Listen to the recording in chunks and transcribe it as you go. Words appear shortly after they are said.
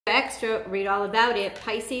Extra, read all about it.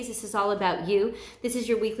 Pisces, this is all about you. This is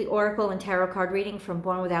your weekly oracle and tarot card reading from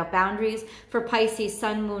Born Without Boundaries. For Pisces,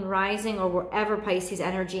 sun, moon, rising, or wherever Pisces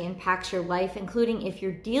energy impacts your life, including if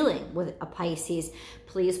you're dealing with a Pisces,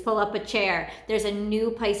 please pull up a chair. There's a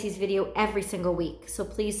new Pisces video every single week. So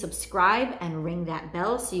please subscribe and ring that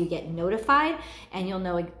bell so you get notified and you'll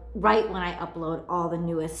know right when I upload all the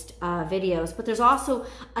newest videos. But there's also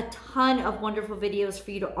a ton of wonderful videos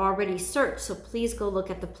for you to already search. So please go look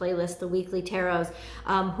at the playlist, the weekly tarots.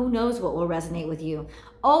 Who knows what will resonate with you.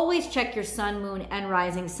 Always check your sun, moon, and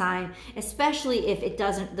rising sign, especially if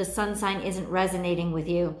the sun sign isn't resonating with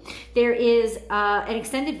you. There is an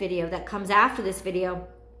extended video that comes after this video.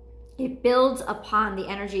 It builds upon the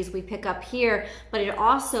energies we pick up here, but it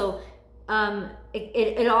also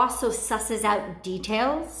it also susses out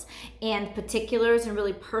details and particulars and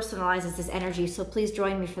really personalizes this energy. So please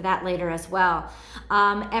join me for that later as well.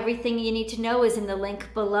 Everything you need to know is in the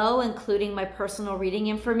link below, including my personal reading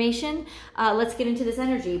information. Let's get into this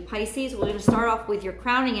energy. Pisces, we're going to start off with your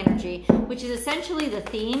crowning energy, which is essentially the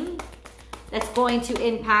theme that's going to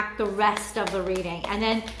impact the rest of the reading. And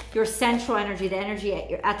then your central energy, the energy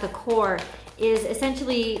at the core, is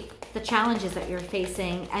essentially the challenges that you're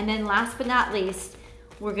facing. And then last but not least,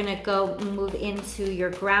 we're gonna go move into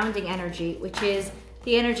your grounding energy, which is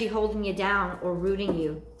the energy holding you down or rooting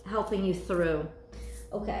you, helping you through.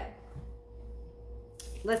 Okay,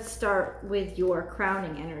 let's start with your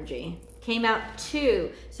crowning energy. Came out 2.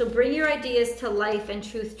 So bring your ideas to life and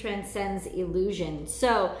truth transcends illusion.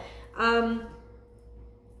 So,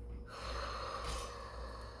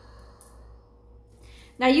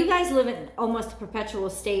 now you guys live in almost a perpetual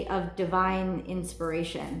state of divine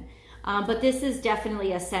inspiration. But this is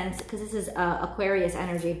definitely a sense, because this is Aquarius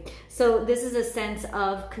energy. So this is a sense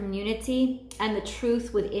of community and the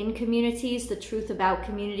truth within communities, the truth about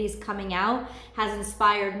communities coming out has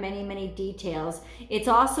inspired many, many details. It's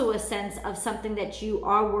also a sense of something that you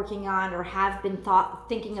are working on or have been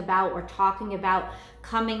thinking about or talking about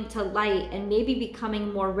coming to light and maybe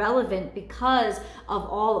becoming more relevant because of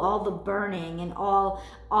all the burning and all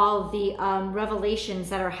the revelations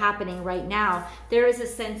that are happening right now. There is a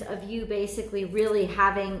sense of you basically really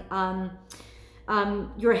having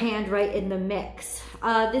your hand right in the mix.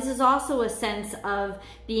 This is also a sense of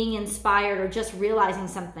being inspired or just realizing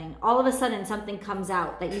something. All of a sudden something comes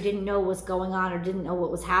out that you didn't know was going on or didn't know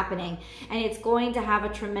what was happening, and it's going to have a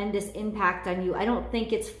tremendous impact on you. I don't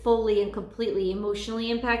think it's fully and completely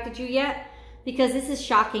emotionally impacted you yet, because this is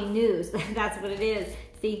shocking news. That's what it is.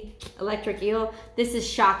 See, electric eel, this is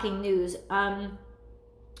shocking news.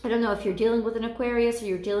 I don't know if you're dealing with an Aquarius or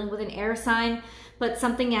you're dealing with an air sign, but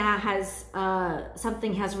something has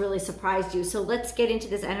really surprised you. So let's get into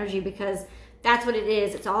this energy, because that's what it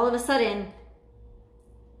is. It's all of a sudden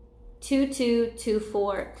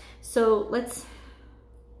 2-2-2-4. So let's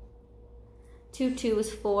 2-2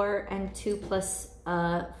 is 4, and 2 plus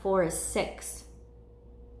 4 is 6.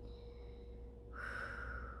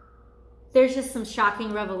 There's just some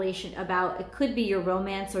shocking revelation about, it could be your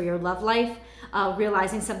romance or your love life,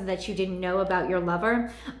 realizing something that you didn't know about your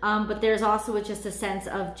lover. But there's also just a sense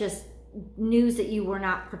of just news that you were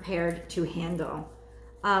not prepared to handle.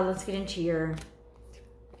 Let's get into your,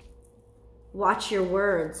 watch your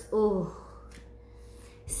words. Ooh.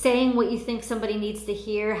 Saying what you think somebody needs to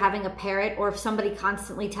hear, having a parrot, or if somebody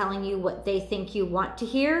constantly telling you what they think you want to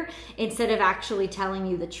hear instead of actually telling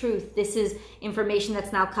you the truth. This is information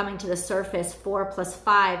that's now coming to the surface. 4 plus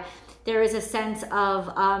 5. There is a sense of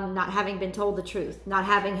not having been told the truth, not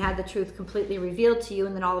having had the truth completely revealed to you,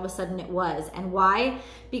 and then all of a sudden it was. And why?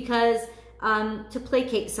 Because to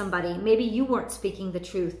placate somebody. Maybe you weren't speaking the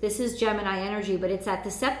truth. This is Gemini energy, but it's that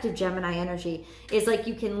deceptive Gemini energy. It's like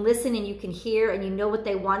you can listen and you can hear and you know what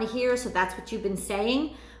they want to hear, so that's what you've been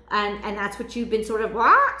saying, and that's what you've been sort of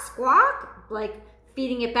squawk, like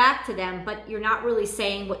feeding it back to them, but you're not really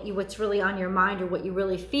saying what's really on your mind or what you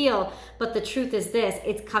really feel. But the truth is this,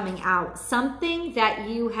 it's coming out. Something that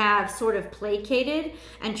you have sort of placated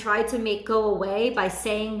and tried to make go away by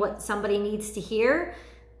saying what somebody needs to hear,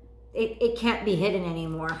 it can't be hidden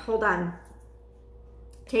anymore. Hold on.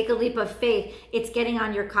 Take a leap of faith. It's getting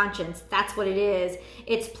on your conscience. That's what it is.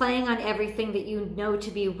 It's playing on everything that you know to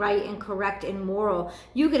be right and correct and moral.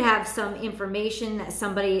 You could have some information that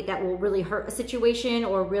somebody that will really hurt a situation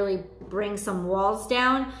or really bring some walls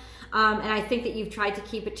down. And I think that you've tried to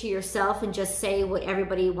keep it to yourself and just say what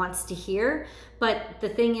everybody wants to hear. But the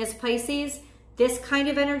thing is, Pisces, this kind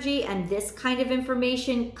of energy and this kind of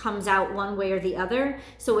information comes out one way or the other.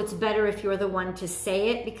 So it's better if you're the one to say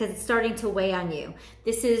it, because it's starting to weigh on you.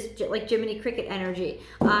 This is like Jiminy Cricket energy.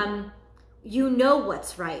 You know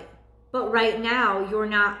what's right. but right now you're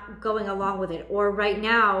not going along with it. Or right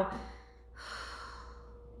now,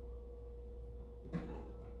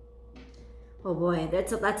 oh boy,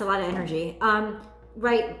 that's a lot of energy.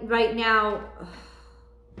 Right now,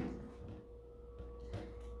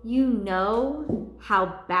 you know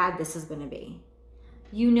how bad this is going to be.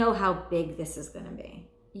 You know how big this is going to be.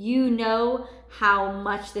 You know how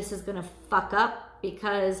much this is going to fuck up,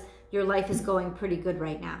 because your life is going pretty good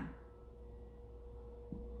right now.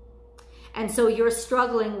 And so you're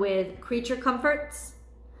struggling with creature comforts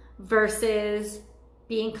versus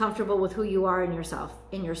being comfortable with who you are in yourself,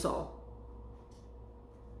 in your soul.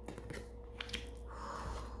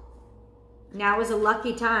 Now is a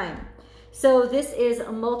lucky time. So this is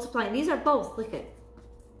a multiplying. These are both, look at.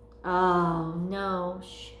 Oh, no,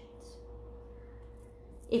 shit.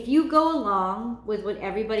 If you go along with what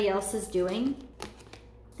everybody else is doing,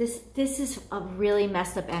 this is a really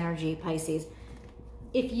messed up energy, Pisces.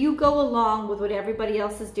 If you go along with what everybody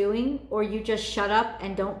else is doing, or you just shut up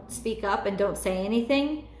and don't speak up and don't say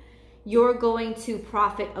anything, you're going to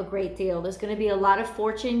profit a great deal. There's going to be a lot of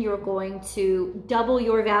fortune. You're going to double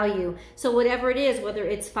your value. So whatever it is, whether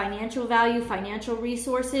it's financial value, financial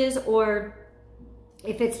resources, or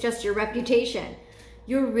if it's just your reputation,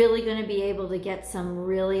 you're really going to be able to get some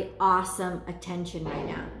really awesome attention right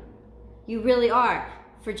now. You really are,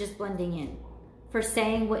 for just blending in, for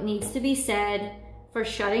saying what needs to be said, for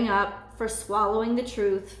shutting up, for swallowing the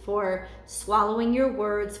truth, for swallowing your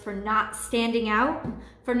words, for not standing out.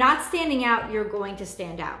 For not standing out, you're going to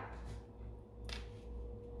stand out.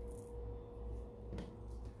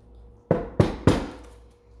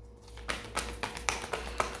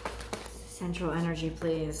 Central energy,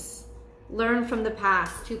 please. Learn from the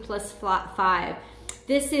past. 2 + 5.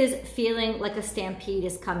 This is feeling like a stampede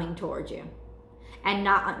is coming towards you, and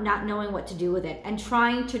not knowing what to do with it, and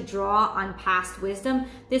trying to draw on past wisdom.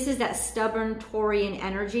 This is that stubborn Taurian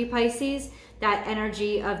energy, Pisces. That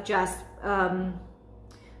energy of just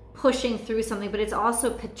pushing through something, but it's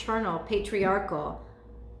also paternal, patriarchal.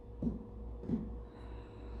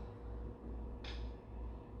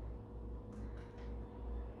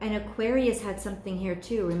 And Aquarius had something here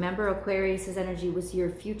too. Remember, Aquarius's energy was your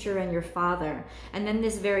future and your father. And then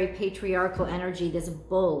this very patriarchal energy, this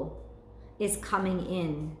bull, is coming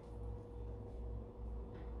in.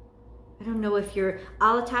 I don't know if you're,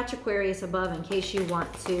 I'll attach Aquarius above in case you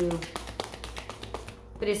want to.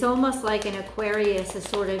 But it's almost like an Aquarius is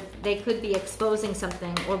sort of, they could be exposing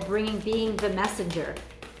something or being the messenger,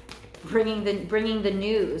 bringing the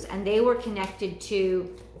news. And they were connected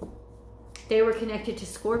to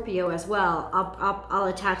Scorpio as well. I'll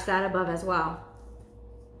attach that above as well.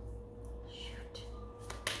 Shoot.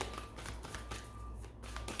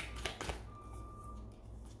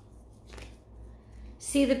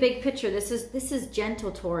 See the big picture. This is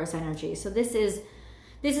gentle Taurus energy. So this is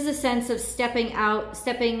a sense of stepping out,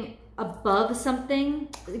 stepping above something,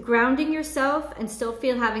 grounding yourself and still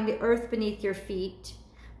having the earth beneath your feet,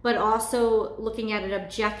 but also looking at it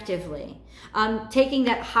objectively. Taking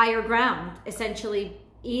that higher ground, essentially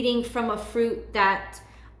eating from a fruit that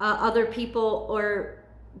other people, or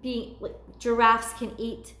giraffes can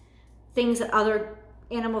eat things that other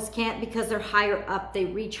animals can't because they're higher up, they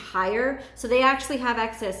reach higher. So they actually have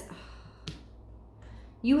access.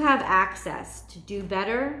 You have access to do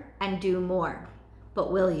better and do more,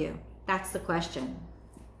 but will you? That's the question.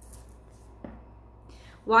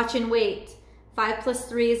 Watch and wait. 5 +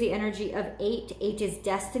 3 is the energy of 8. 8 is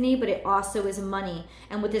destiny, but it also is money.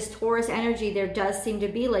 And with this Taurus energy, there does seem to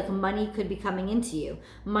be like money could be coming into you.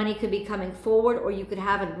 Money could be coming forward, or you could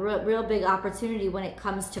have a real big opportunity when it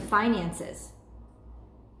comes to finances.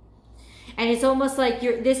 And it's almost like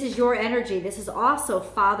this is your energy. This is also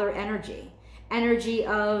father energy. Energy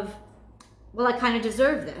of, well, I kind of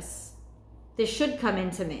deserve this. This should come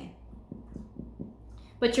into me.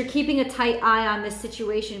 But you're keeping a tight eye on this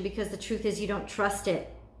situation because the truth is you don't trust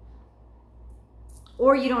it.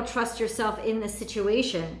 Or you don't trust yourself in this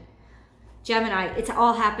situation. Gemini, it's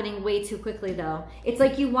all happening way too quickly though. It's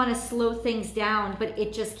like you want to slow things down, but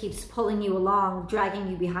it just keeps pulling you along, dragging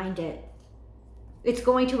you behind it. It's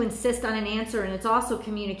going to insist on an answer, and it's also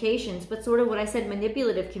communications, but sort of what I said,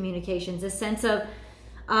 manipulative communications, a sense of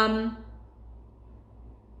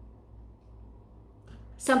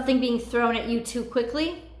something being thrown at you too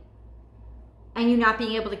quickly and you not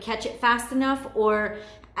being able to catch it fast enough, or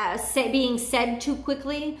being said too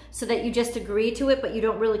quickly so that you just agree to it, but you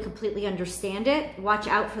don't really completely understand it. Watch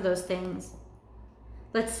out for those things.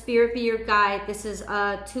 Let spirit be your guide. This is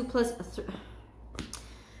 2 + 3.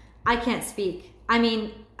 I can't speak. I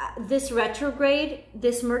mean, this retrograde,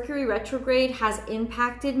 this Mercury retrograde has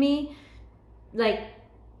impacted me like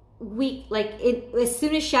week, like as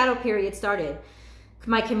soon as shadow period started,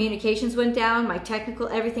 my communications went down, my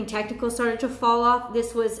everything technical started to fall off.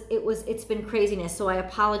 It's been craziness. So I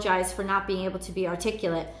apologize for not being able to be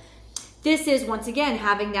articulate. This is, once again,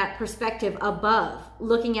 having that perspective above,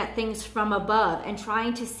 looking at things from above and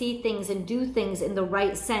trying to see things and do things in the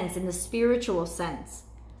right sense, in the spiritual sense.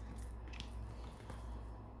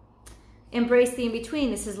 Embrace the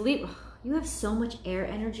in-between. This is Libra. You have so much air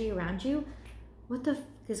energy around you. What the f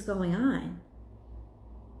is going on?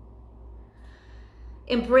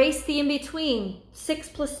 Embrace the in-between. 6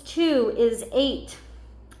 + 2 is 8.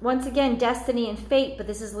 Once again, destiny and fate, but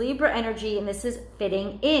this is Libra energy and this is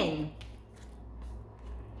fitting in.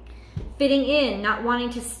 Fitting in, not wanting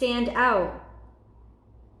to stand out.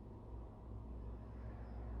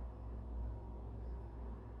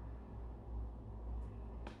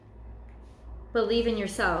 Believe in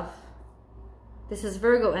yourself. This is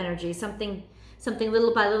Virgo energy, something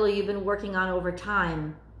little by little you've been working on over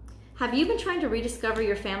time. Have you been trying to rediscover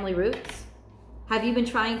your family roots? Have you been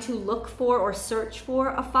trying to look for or search for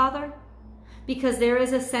a father? Because there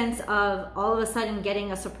is a sense of all of a sudden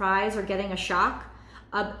getting a surprise or getting a shock,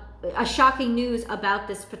 a shocking news about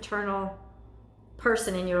this paternal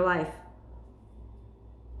person in your life.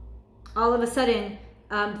 All of a sudden,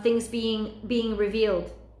 things being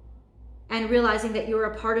revealed. And realizing that you're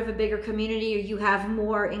a part of a bigger community, or you have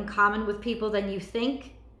more in common with people than you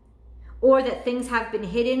think, or that things have been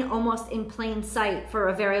hidden almost in plain sight for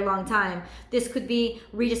a very long time. This could be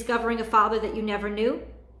rediscovering a father that you never knew,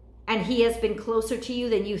 and he has been closer to you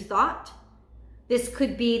than you thought. This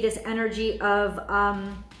could be this energy of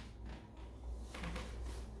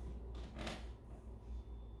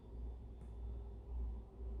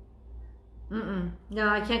no,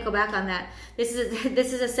 I can't go back on that. This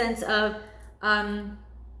is a sense of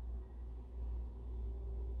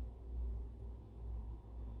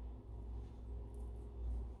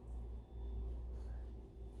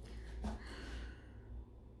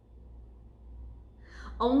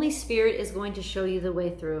only Spirit is going to show you the way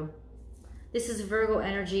through. This is Virgo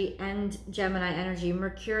energy and Gemini energy,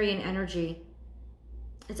 Mercurian energy.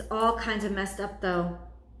 It's all kinds of messed up though.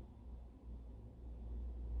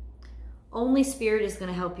 Only Spirit is going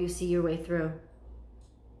to help you see your way through.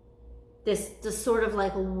 This sort of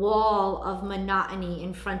like wall of monotony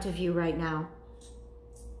in front of you right now.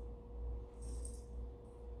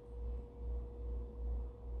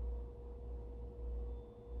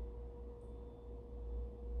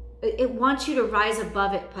 It wants you to rise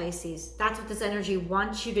above it, Pisces. That's what this energy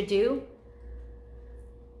wants you to do.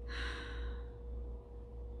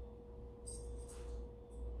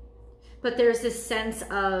 But there's this sense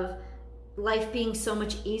of life being so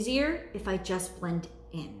much easier if I just blend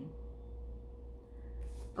in.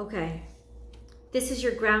 Okay. This is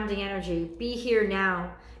your grounding energy. Be here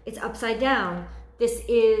now. It's upside down. This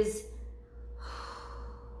is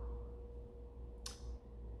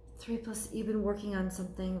 3+, you've been working on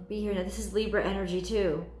something. Be here now. This is Libra energy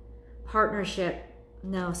too. Partnership.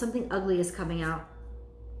 No, something ugly is coming out.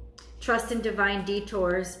 Trust in divine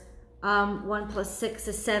detours. 1 + 6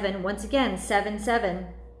 is 7. Once again, 7, 7.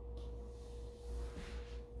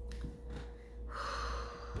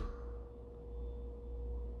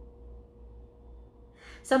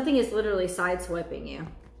 Something is literally sideswiping you.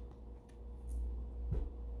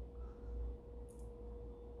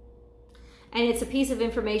 And it's a piece of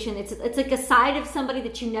information. It's like a side of somebody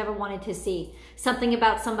that you never wanted to see. Something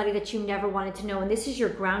about somebody that you never wanted to know. And this is your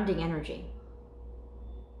grounding energy.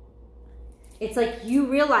 It's like you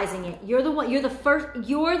realizing it. You're the one, you're the first,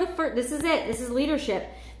 this is it. This is leadership.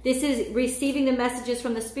 This is receiving the messages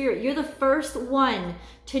from the Spirit. You're the first one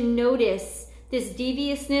to notice this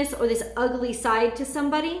deviousness or this ugly side to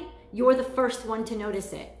somebody. You're the first one to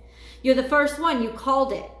notice it. You're the first one. You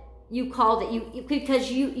called it. You called it. Because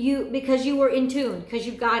you were in tune, because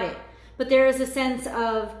you got it. But there is a sense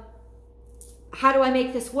of, how do I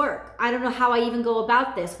make this work? I don't know how I even go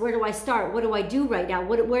about this. Where do I start? What do I do right now?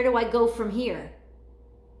 Where do I go from here?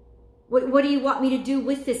 What do you want me to do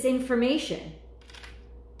with this information?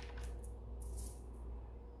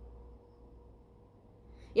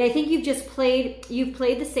 Yeah, I think you've played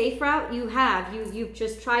the safe route. You have. You've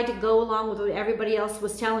just tried to go along with what everybody else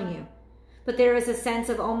was telling you. But there is a sense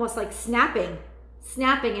of almost like snapping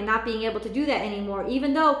and not being able to do that anymore,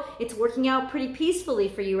 even though it's working out pretty peacefully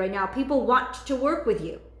for you right now. People want to work with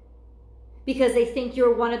you because they think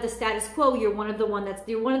you're one of the status quo. You're one of the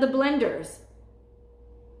blenders.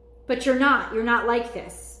 But you're not like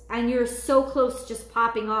this. And you're so close to just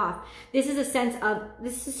popping off. This is a sense of,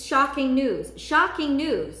 this is shocking news. Shocking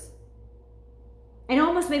news. And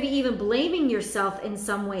almost maybe even blaming yourself in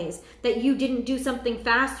some ways that you didn't do something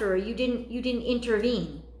faster or you didn't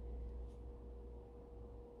intervene.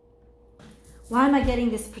 Why am I getting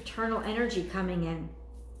this paternal energy coming in?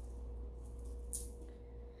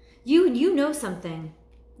 You know something.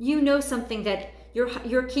 You know something that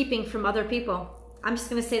you're keeping from other people. I'm just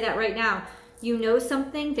going to say that right now. You know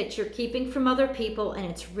something that you're keeping from other people, and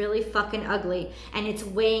it's really fucking ugly, and it's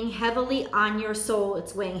weighing heavily on your soul.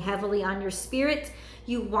 It's weighing heavily on your spirit.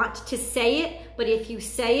 You want to say it, but if you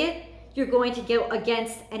say it, you're going to go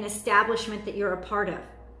against an establishment that you're a part of.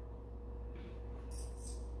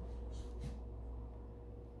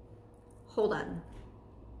 Hold on.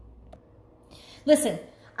 Listen,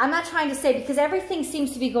 I'm not trying to say, because everything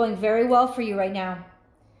seems to be going very well for you right now.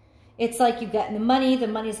 It's like you've gotten the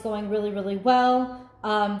money's going really, really well.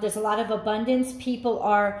 There's a lot of abundance. People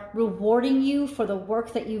are rewarding you for the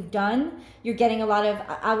work that you've done. You're getting a lot of,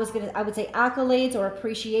 I would say accolades or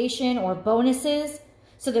appreciation or bonuses.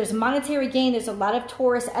 So there's monetary gain. There's a lot of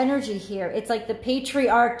Taurus energy here. It's like the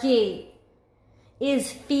patriarchy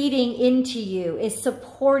is feeding into you, is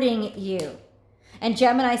supporting you. And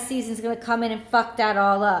Gemini season is going to come in and fuck that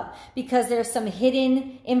all up, because there's some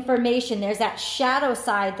hidden information. There's that shadow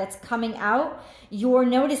side that's coming out. You're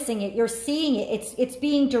noticing it. You're seeing it. It's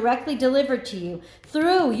being directly delivered to you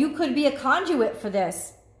through. You could be a conduit for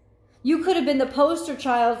this. You could have been the poster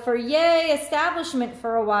child for yay establishment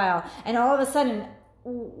for a while. And all of a sudden,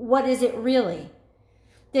 what is it really?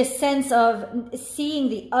 This sense of seeing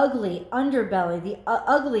the ugly underbelly, the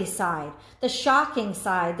ugly side, the shocking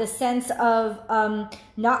side, the sense of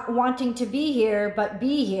not wanting to be here, but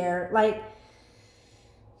be here. Like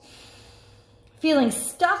feeling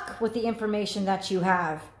stuck with the information that you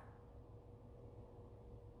have.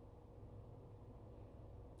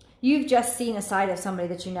 You've just seen a side of somebody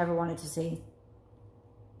that you never wanted to see.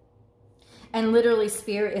 And literally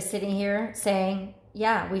Spirit is sitting here saying,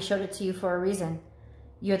 yeah, we showed it to you for a reason.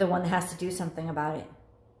 You're the one that has to do something about it.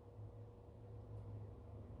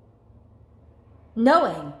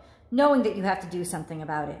 Knowing that you have to do something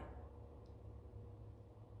about it.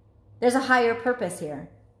 There's a higher purpose here.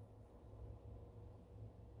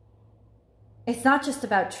 It's not just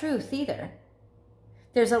about truth either.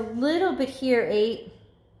 There's a little bit here, 8.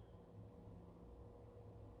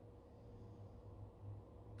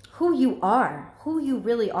 Who you are, who you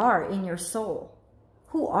really are in your soul.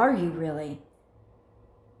 Who are you really?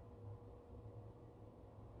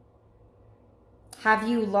 Have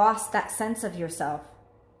you lost that sense of yourself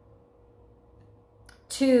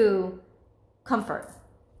to comfort?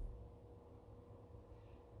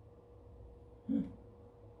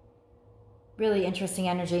 Really interesting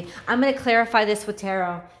energy. I'm going to clarify this with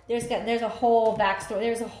tarot. There's a whole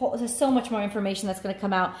backstory. There's so much more information that's going to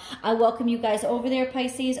come out. I welcome you guys over there,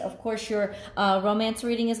 Pisces. Of course, your romance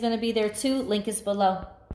reading is going to be there too. Link is below.